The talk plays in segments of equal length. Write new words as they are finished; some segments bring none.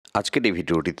আজকের এই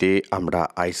ভিডিওটিতে আমরা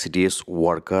আইসিডিএস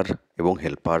ওয়ার্কার এবং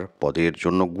হেল্পার পদের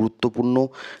জন্য গুরুত্বপূর্ণ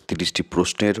 30টি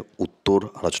প্রশ্নের উত্তর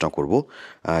আলোচনা করব,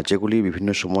 যেগুলি বিভিন্ন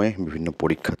সময়ে বিভিন্ন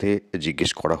পরীক্ষাতে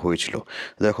জিজ্ঞেস করা হয়েছিল।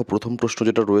 দেখো, প্রথম প্রশ্ন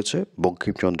যেটা রয়েছে,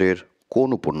 বঙ্কিমচন্দ্রের কোন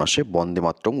উপন্যাসে বন্দে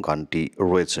মাতরম গানটি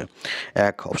রয়েছে?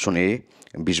 Option A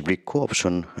Bishabriksha,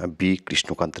 option B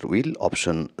কৃষ্ণকান্তের will,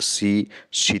 option C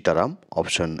Sitaram,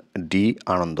 option D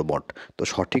Anandamath. তো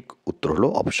সঠিক উত্তর হলো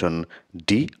অপশন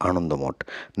ডি আনন্দমঠ।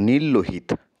 নীল লোহিত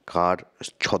কার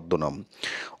ছদ্মনাম?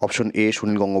 Option A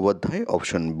Sunil Gangopadhyay,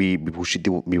 option B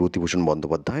Bibhutibhushan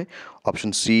Bandyopadhyay,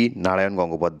 option C Narayan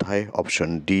Gangopadhyay, option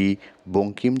D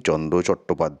Bankimchandra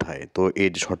Chattopadhyay. তো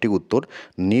এর সঠিক উত্তর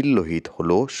নীল লোহিত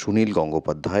হলো সুনীল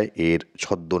গঙ্গোপাধ্যায় এর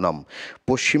ছদ্মনাম।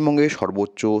 পশ্চিমবঙ্গের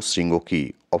সর্বোচ্চ শৃঙ্গ কি?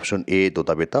 Option A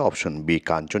দোতাবেতা, option B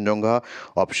Kanchenjunga,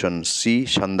 option C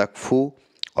Sandakphu,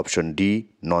 option D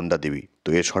Nanda Devi. তো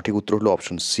এর সঠিক উত্তর হলো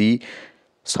অপশন সি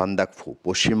সান্দাকফু।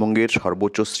 পশ্চিমবঙ্গের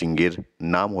সর্বোচ্চ শৃঙ্গের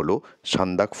নাম হলো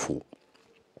সান্দাকফু।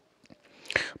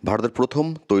 ভারতের প্রথম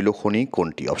তৈলখনি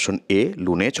কোনটি? Option A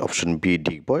লুনেচ, option B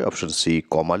Digboi, option C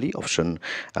কমালি, option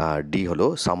D হলো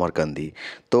সামারকান্দি।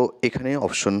 তো এখানে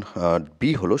অপশন বি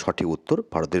হলো সঠিক উত্তর।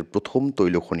 ভারতের প্রথম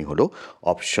তৈলখনি হলো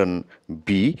অপশন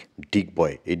বি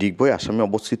ডিগবয়। এই ডিগবয় আসামে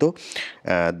অবস্থিত।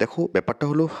 দেখো, ব্যাপারটা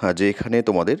হলো যে এখানে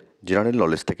তোমাদের জেনারেল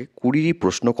নলেজ থেকে 20টি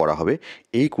প্রশ্ন করা হবে।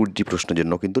 এই 20টি প্রশ্নের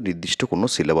জন্য কিন্তু নির্দিষ্ট কোনো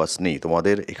সিলেবাস নেই।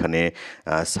 তোমাদের এখানে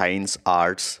সায়েন্স,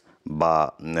 আর্টস বা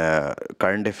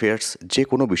কারেন্ট অ্যাফেয়ার্স যে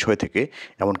কোনো বিষয় থেকে,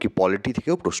 এমনকি পলিটি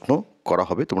থেকেও প্রশ্ন করা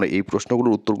হবে। তোমরা এই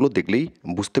প্রশ্নগুলোর উত্তরগুলো দেখলেই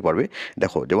বুঝতে পারবে।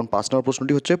 দেখো, যেমন 5 নম্বর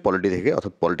প্রশ্নটি হচ্ছে পলিটি থেকে,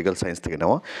 অর্থাৎ পলিটিক্যাল সায়েন্স থেকে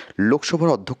নেওয়া।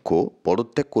 লোকসভার অধ্যক্ষ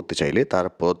পদত্যাগ করতে চাইলে তার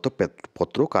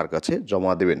পদত্যাগপত্র কার কাছে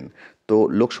জমা দেবেন? তো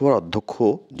লোকসভার অধ্যক্ষ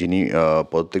যিনি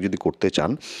পদত্যাগ যদি করতে চান,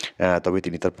 তবে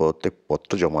তিনি তার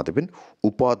পদত্যাগপত্র জমা দেবেন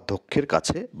উপাধ্যক্ষের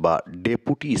কাছে বা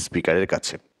ডেপুটি স্পিকারের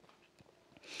কাছে।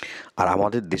 আর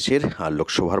আমাদের দেশের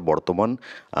লোকসভার বর্তমান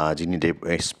যিনি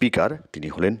স্পিকার, তিনি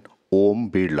হলেন ওম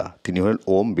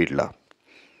বিড়লা।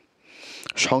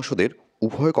 সংসদের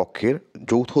উভয় কক্ষের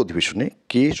যৌথ অধিবেশনে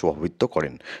কে সভাপতিত্ব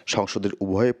করেন? সংসদের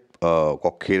উভয়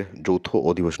কক্ষের যৌথ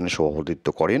অধিবেশনে সভাপতিত্ব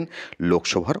করেন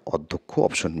লোকসভার অধ্যক্ষ।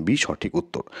 অপশন বি সঠিক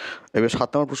উত্তর। এবার 7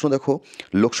 নম্বর প্রশ্ন দেখো,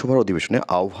 লোকসভার অধিবেশনে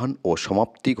আহ্বান ও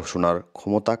সমাপ্তি ঘোষণার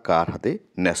ক্ষমতা কার হাতে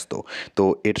ন্যস্ত? তো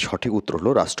এর সঠিক উত্তর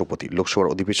হলো রাষ্ট্রপতি।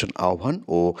 লোকসভার অধিবেশন আহ্বান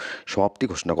ও সমাপ্তি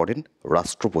ঘোষণা করেন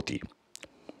রাষ্ট্রপতি।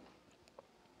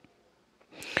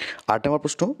 8 নম্বর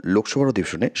প্রশ্ন, লোকসভার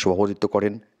অধিবেশনে সভাপতিত্ব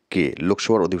করেন কে?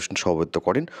 লোকসভার অধিবেশনে সভাপতিত্ব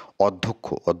করেন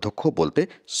অধ্যক্ষ বলতে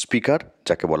স্পিকার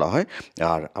যাকে বলা হয়।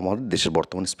 আর আমাদের দেশের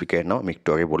বর্তমান স্পিকারের নাম আমি একটু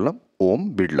আগে বললাম, ওম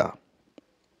বিড়লা।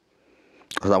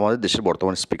 অর্থাৎ আমাদের দেশের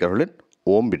বর্তমান স্পিকার হলেন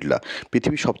ওম বিড়লা।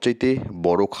 পৃথিবীর সবচাইতে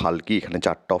বড় খাল কি? এখানে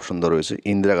 4টা অপশন দেওয়া রয়েছে: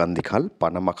 ইন্দিরা গান্ধী খাল,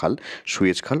 পানামা খাল,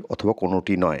 সুয়েজ খাল, অথবা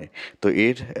কোনোটি নয়। তো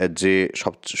এর যে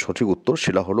সঠিক উত্তর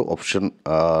সেটা হলো অপশন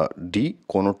ডি,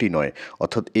 কোনোটি নয়।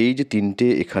 অর্থাৎ এই যে 3টে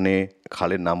এখানে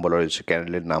খালের নাম বলা রয়েছে,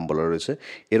 ক্যানেলের নাম বলা রয়েছে,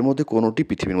 এর মধ্যে কোনোটি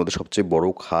পৃথিবীর মধ্যে সবচেয়ে বড়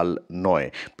খাল নয়।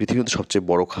 পৃথিবীর মধ্যে সবচেয়ে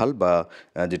বড় খাল বা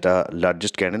যেটা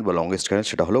লার্জেস্ট ক্যানেল বা লংগেস্ট ক্যানেল,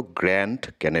 সেটা হলো গ্র্যান্ড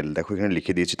ক্যানেল। দেখো, এখানে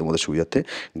লিখে দিয়েছি তোমাদের সুবিধার্থে।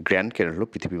 গ্র্যান্ড ক্যানেল হলো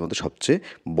পৃথিবীর মধ্যে সবচেয়ে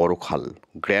বড় খাল,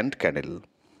 গ্র্যান্ড ক্যানেল।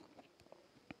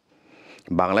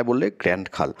 বাংলায় বললে গ্র্যান্ড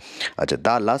খাল। আচ্ছা,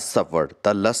 দ্য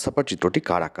লাস্ট সাপার চিত্রটি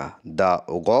কার আঁকা?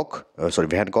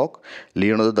 Van গগ,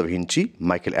 Leonardo da Vinci,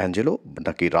 Michael Angelo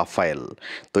নাকি রাফায়েল?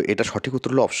 তো এটা সঠিক উত্তর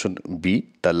হলো option B,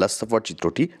 the last supper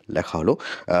চিত্রটি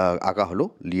আঁকা হলো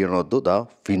লিওনার্দো দা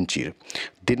ভিঞ্চির।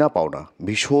 দেনা পাওনা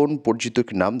ভীষণ পরিচিত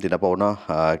একটি নাম। দেনা পাওনা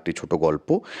একটি ছোট গল্প।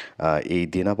 এই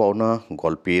দেনা পাওনা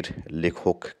গল্পের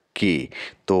লেখক কে?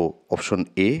 তো option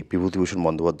A Bibhutibhushan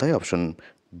Bandyopadhyay, option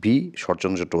B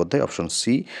Saratchandra Chattopadhyay, option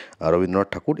C Rabindranath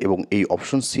ঠাকুর, এবং এই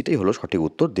অপশন সিটাই হলো সঠিক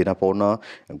উত্তর। দেনা পাওনা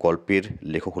গল্পের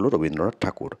লেখক হলো রবীন্দ্রনাথ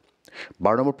ঠাকুর।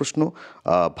 12 নম্বর প্রশ্ন,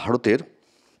 ভারতের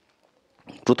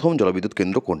প্রথম জলবিদ্যুৎ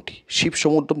কেন্দ্র কোনটি?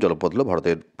 শিবসমুদ্রম জলপ্রপাত হলো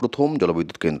ভারতের প্রথম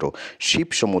জলবিদ্যুৎ কেন্দ্র।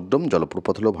 শিবসমুদ্রম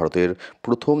জলপ্রপাত হলো ভারতের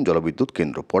প্রথম জলবিদ্যুৎ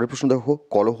কেন্দ্র। পরের প্রশ্ন দেখো,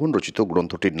 কলহন রচিত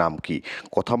গ্রন্থটির নাম কি?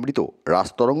 কথামৃত,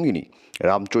 রাজতরঙ্গিনী,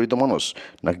 রামচরিতমানস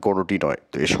নাকি কোনোটি নয়?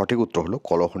 তো এর সঠিক উত্তর হলো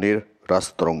কলহনের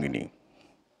রাজতরঙ্গিনী।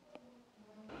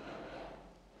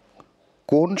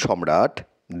 কোন সম্রাট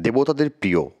দেবতাদের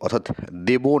প্রিয়, অর্থাৎ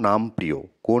দেবনাম প্রিয়,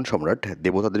 কোন সম্রাট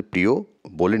দেবতাদের প্রিয়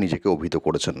বলে নিজেকে অভিহিত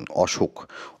করেছেন?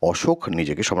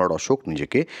 সম্রাট অশোক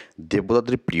নিজেকে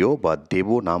দেবতাদের প্রিয় বা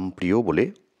দেবনাম প্রিয় বলে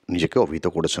নিজেকে অভিহিত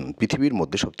করেছেন। পৃথিবীর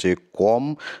মধ্যে সবচেয়ে কম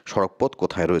সড়কপথ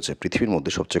কোথায় রয়েছে? পৃথিবীর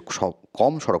মধ্যে সবচেয়ে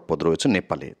কম সড়কপথ রয়েছে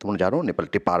নেপালে। তোমরা জানো, নেপাল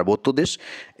একটি পার্বত্য দেশ।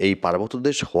 এই পার্বত্য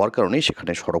দেশ হওয়ার কারণেই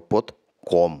সেখানে সড়কপথ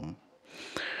কম।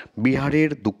 বিহারের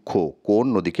দুঃখ কোন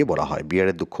নদীকে বলা হয়?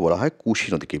 বিহারের দুঃখ বলা হয় কুশি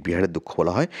নদীকে। বিহারের দুঃখ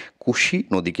বলা হয় কুশি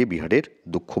নদীকে বিহারের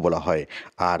দুঃখ বলা হয়।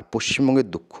 আর পশ্চিমবঙ্গের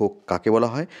দুঃখ কাকে বলা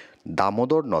হয়?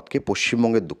 দামোদর নদকে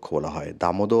পশ্চিমবঙ্গের দুঃখ বলা হয়।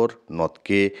 দামোদর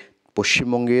নদকে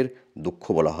পশ্চিমবঙ্গের দুঃখ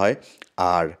বলা হয়।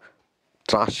 আর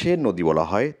ত্রাসের নদী বলা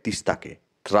হয় তিস্তাকে।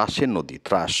 ত্রাসের নদী,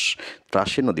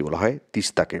 ত্রাসের নদী বলা হয়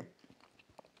তিস্তাকে।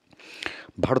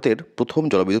 ভারতের প্রথম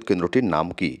জলবিদ্যুৎ কেন্দ্রটির নাম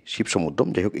কি? শিবসমুদ্রম।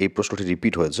 যাই হোক, এই প্রশ্নটি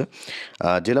রিপিট হয়েছে।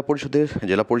 জেলা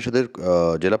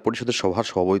পরিষদের সভার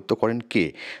সভাপতিত্ব করেন কে?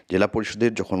 জেলা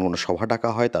পরিষদের যখন কোনো সভা ডাকা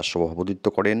হয় তার সভাপতিত্ব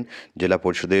করেন জেলা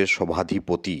পরিষদের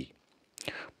সভাধিপতি।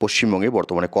 পশ্চিমবঙ্গে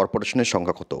বর্তমানে কর্পোরেশনের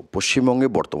সংখ্যা কত? পশ্চিমবঙ্গে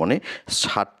বর্তমানে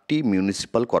 7টি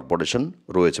মিউনিসিপ্যাল কর্পোরেশন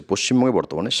রয়েছে। পশ্চিমবঙ্গে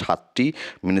বর্তমানে 7টি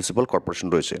মিউনিসিপ্যাল কর্পোরেশন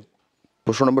রয়েছে।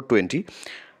 প্রশ্ন নম্বর 20,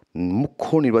 মুখ্য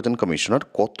নির্বাচন কমিশনার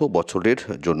কত বছরের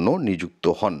জন্য নিযুক্ত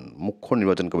হন? মুখ্য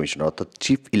নির্বাচন কমিশনার অর্থাৎ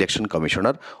chief election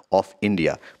commissioner of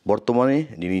India, বর্তমানে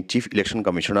যিনি চিফ ইলেকশন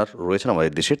কমিশনার রয়েছেন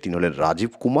আমাদের দেশের, তিনি হলেন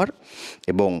রাজীব কুমার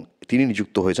এবং তিনি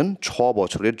নিযুক্ত হয়েছেন 6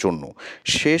 বছরের জন্য।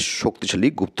 শেষ শক্তিশালী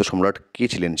গুপ্ত সম্রাট কে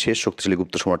ছিলেন? শেষ শক্তিশালী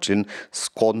গুপ্ত সম্রাট ছিলেন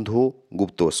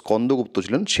স্কন্দগুপ্ত। স্কন্দগুপ্ত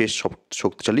ছিলেন শেষ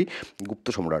শক্তিশালী গুপ্ত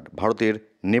সম্রাট। ভারতের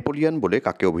নেপোলিয়ান বলে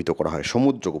কাকে অভিহিত করা হয়?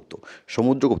 সমুদ্রগুপ্ত।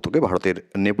 সমুদ্রগুপ্তকে ভারতের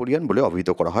নেপোলিয়ান বলে অভিহিত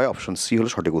করা হয়। অপশন সি হলো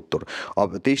সঠিক উত্তর।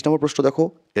 23 নম্বর প্রশ্ন দেখো,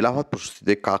 এলাহাবাদ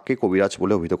প্রশস্তিতে কাকে কবিরাজ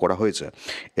বলে অভিহিত করা হয়েছে?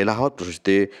 এলাহাবাদ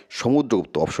প্রশস্তিতে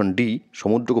সমুদ্রগুপ্ত, অপশন ডি,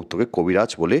 সমুদ্রগুপ্তকে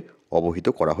কবিরাজ বলে অবহিত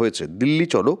করা হয়েছে। দিল্লি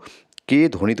চলো কে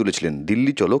ধ্বনি তুলেছিলেন?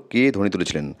 দিল্লি চলো কে ধ্বনি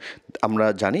তুলেছিলেন? আমরা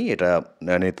জানি এটা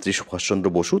নেতাজি সুভাষচন্দ্র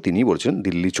বসু, তিনিই বলেছিলেন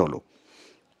দিল্লি চলো।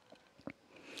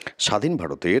 স্বাধীন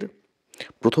ভারতের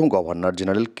প্রথম গভর্নর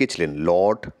জেনারেল কে ছিলেন?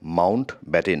 Lord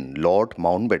Mountbatten. লর্ড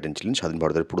মাউন্টব্যাটেন ছিলেন স্বাধীন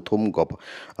ভারতের প্রথম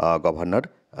গভর্নর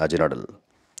জেনারেল।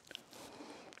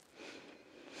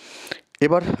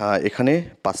 এবার এখানে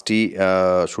 5টি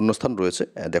শূন্যস্থান রয়েছে।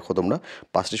 দেখো তোমরা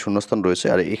 5টি শূন্যস্থান রয়েছে,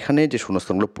 আর এখানে যে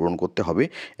শূন্যস্থানগুলো পূরণ করতে হবে,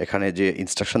 এখানে যে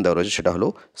ইনস্ট্রাকশন দেওয়া রয়েছে সেটা হলো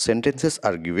sentences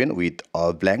are given with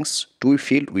blanks two B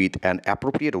filled with an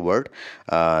appropriate word.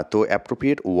 তো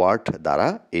অ্যাপ্রোপ্রিয়েট ওয়ার্ড দ্বারা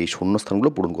এই শূন্যস্থানগুলো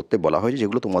পূরণ করতে বলা হয়েছে,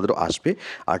 যেগুলো তোমাদেরও আসবে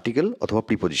আর্টিকেল অথবা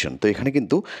প্রিপোজিশন। তো এখানে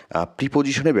কিন্তু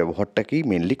প্রিপোজিশনের ব্যবহারটাকেই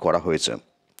মেনলি করা হয়েছে।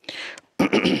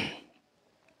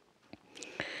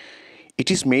 It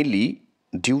is mainly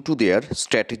due to their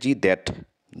strategy that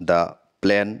the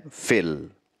plan fail.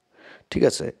 ঠিক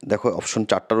আছে, দেখো অপশন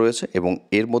 4টা রয়েছে এবং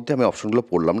এর মধ্যে আমি অপশনগুলো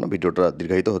পড়লাম না, ভিডিওটা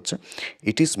দীর্ঘায়িত হচ্ছে।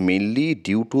 It is mainly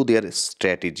due to their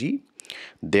strategy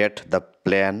that the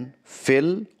plan fail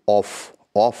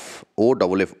of. O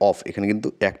double F, of, এখানে কিন্তু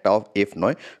একটা অফ, এফ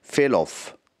নয়, ফেল অফ।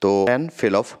 তো প্ল্যান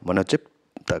ফেল অফ মানে হচ্ছে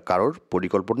কারোর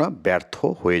পরিকল্পনা ব্যর্থ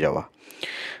হয়ে যাওয়া।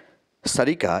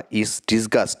 Sarika is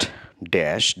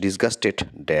disgusted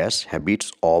dash habits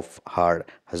of her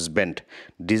husband.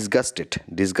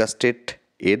 Disgusted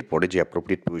এর পরে যে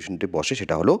অ্যাপ্রোপ্রিয়েট পজিশনটি বসে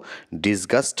সেটা হলো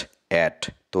ডিসগাস্ট অ্যাট।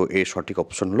 তো এর সঠিক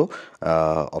অপশন হলো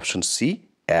option C,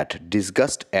 at.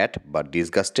 Disgust at বা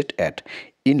disgusted at.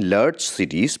 In large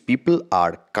সিটিজ people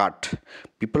R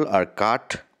cut,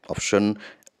 option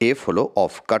F হলো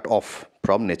of, cut off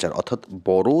from nature, অর্থাৎ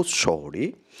বড়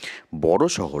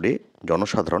শহরে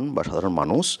জনসাধারণ বা সাধারণ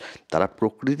মানুষ তারা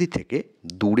প্রকৃতি থেকে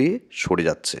দূরে সরে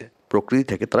যাচ্ছে, প্রকৃতি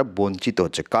থেকে তারা বঞ্চিত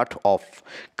হচ্ছে।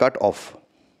 কাট অফ,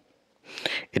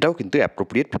 এটাও কিন্তু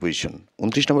অ্যাপ্রোপ্রিয়েট প্রিপোজিশন।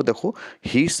 29 নম্বর দেখো,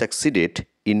 হি succeeded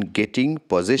in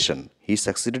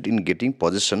getting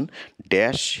possession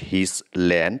dash his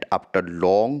land after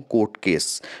long court case.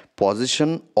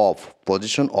 Position of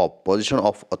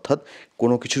অর্থাৎ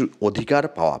কোনো কিছুর অধিকার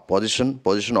পাওয়া। পজিশন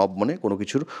অফ মানে কোনো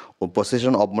কিছুর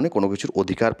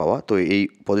অধিকার পাওয়া। তো এই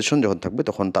পজিশন যখন থাকবে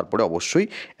তখন তারপরে অবশ্যই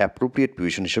অ্যাপ্রোপ্রিয়েট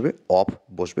প্রিপোজিশন হিসেবে অফ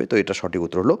বসবে। তো এটা সঠিক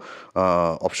উত্তর হলো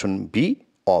অপশন বি,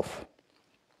 অফ।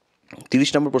 30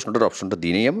 নম্বর প্রশ্নটার অপশনটা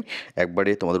দিয়ে নিই, আমি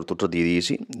একবারে তোমাদের উত্তরটা দিয়ে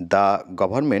দিয়েছি। The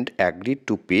government agreed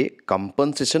to pay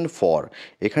compensation for.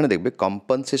 এখানে দেখবে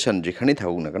কম্পনসেশন যেখানেই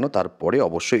থাকুক না কেন তারপরে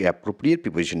অবশ্যই অ্যাপ্রোপ্রিয়েট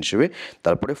প্রিপোজিশন হিসেবে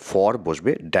তারপরে ফর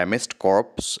বসবে। Damaged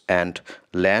crops and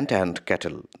land and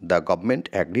cattle. The government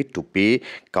agreed to pay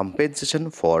compensation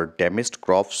for damaged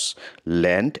crops,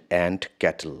 land and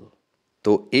cattle.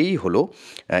 তো এই হলো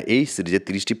এই সিরিজের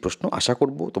 30টি প্রশ্ন। আশা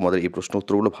করব তোমাদের এই প্রশ্ন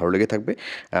উত্তরগুলো ভালো লেগে থাকবে।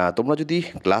 তোমরা যদি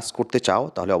ক্লাস করতে চাও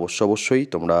তাহলে অবশ্যই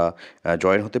তোমরা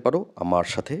জয়েন হতে পারো আমার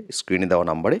সাথে স্ক্রিনে দেওয়া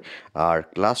নাম্বারে। আর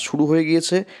ক্লাস শুরু হয়ে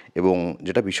গিয়েছে এবং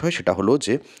যেটা বিষয় সেটা হলো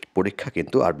যে পরীক্ষা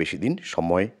কিন্তু আর বেশি দিন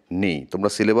সময় নেই। তোমরা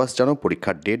সিলেবাস জানো,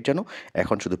 পরীক্ষার ডেট জানো,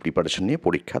 এখন শুধু প্রিপারেশন নিয়ে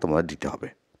পরীক্ষা তোমাদের দিতে হবে।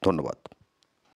 ধন্যবাদ।